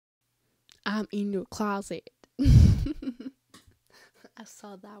I'm in your closet. I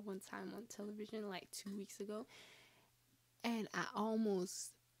saw that one time on television like 2 weeks ago, and I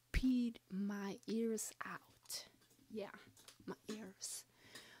almost peed my ears out. Yeah, my ears.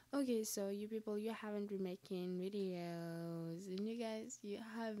 Okay, so you people, you haven't been making videos, and you guys, you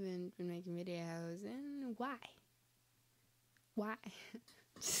haven't been making videos, and why? Why?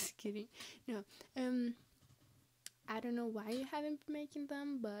 Just kidding. No, I don't know why you haven't been making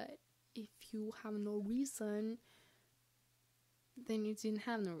them, but if you have no reason, then you didn't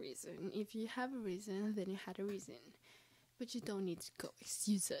have no reason. If you have a reason, then you had a reason. But you don't need to go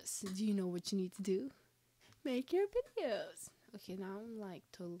excuse us. Do you know what you need to do? Make your videos. Okay, now I'm like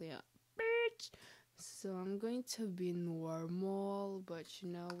totally a bitch. So I'm going to be normal, but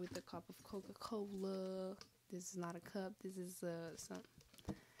with a cup of Coca-Cola. This is not a cup. This is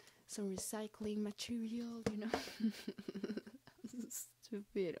some recycling material.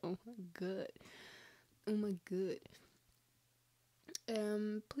 Stupid. Oh my god. Oh my god.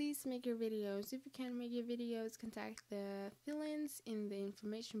 Please make your videos. If you can't make your videos, contact the fill-ins in the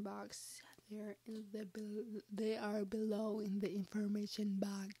information box. They are below in the information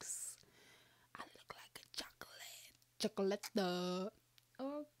box. I look like a chocolate though.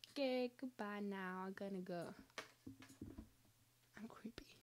 Okay, goodbye now. I'm gonna go. I'm creepy.